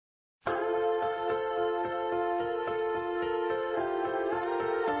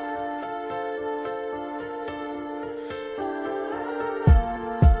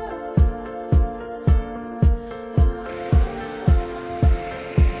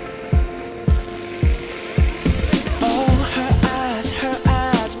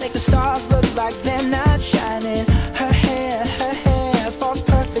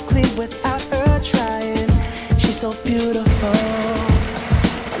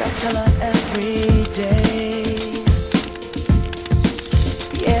tell her every day.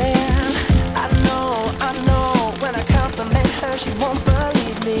 Yeah, I know, when I compliment her, she won't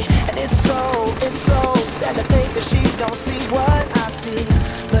believe me. And it's so sad to think that she don't see what I see.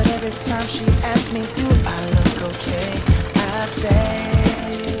 But every time she asks me, do I look okay, I say,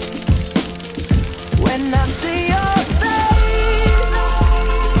 when I see your face,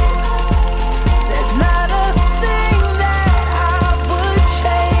 there's not a thing that I would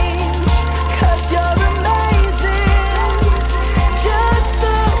change, 'cause you're amazing, just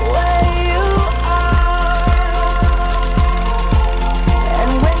the way you are.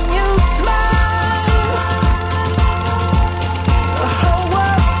 And when you smile, the whole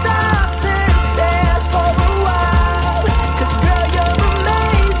world stops and stares for a while, 'cause girl, you're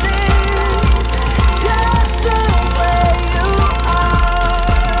amazing, just the way you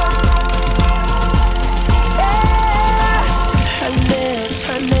are. Yeah.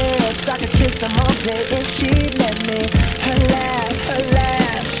 Her lips, I could kiss them all day if she'd let me. Her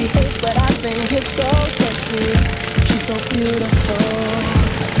laugh, she hates but I think it's so sexy. She's so beautiful,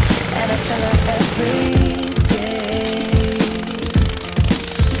 and I tell her every day.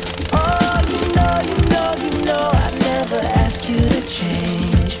 Oh, you know I never ask you to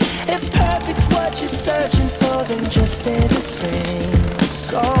change. If perfect's what you're searching for, then just stay the same.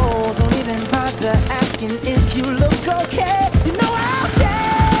 So don't even bother asking if you look okay. You know I'll say,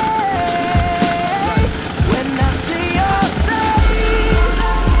 when I see your face,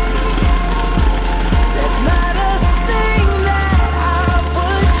 there's not a thing that I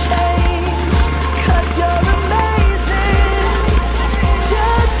would change, 'cause you're amazing,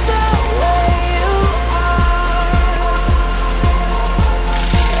 just the way you are.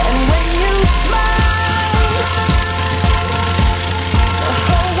 And when you smile, the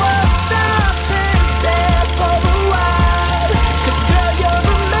whole world stops and stares for a while, 'cause girl, you're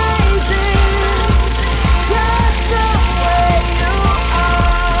amazing, just the way you are.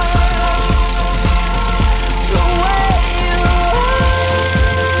 The way you are.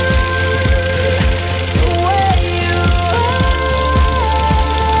 The way you are.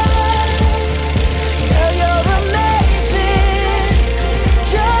 Girl, you're amazing,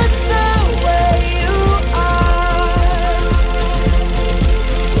 just the way you are.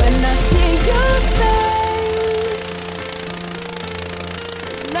 When I see your face,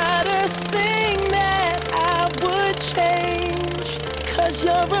 there's not a thing that I would change, 'cause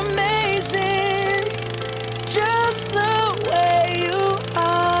you're amazing, just the way you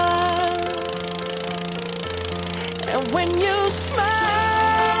are. And when you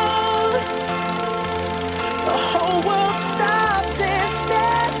smile, the whole world stops and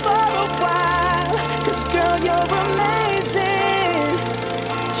stares for a while, 'cause girl, you're amazing,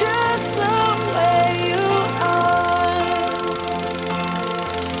 just the way you are.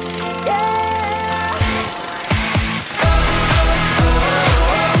 Yeah.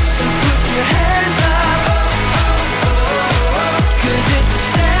 So put your hands up, 'cause it's a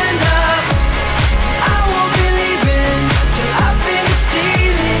stand up. I won't be leaving till I finish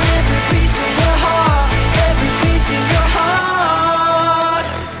stealing every piece of your heart, every piece of your heart.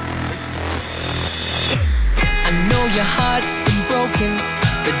 I know your heart's been broken,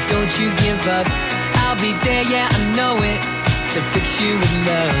 but don't you give up. I'll be there, yeah, I know it, to fix you with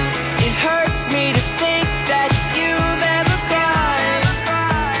love. It hurts me to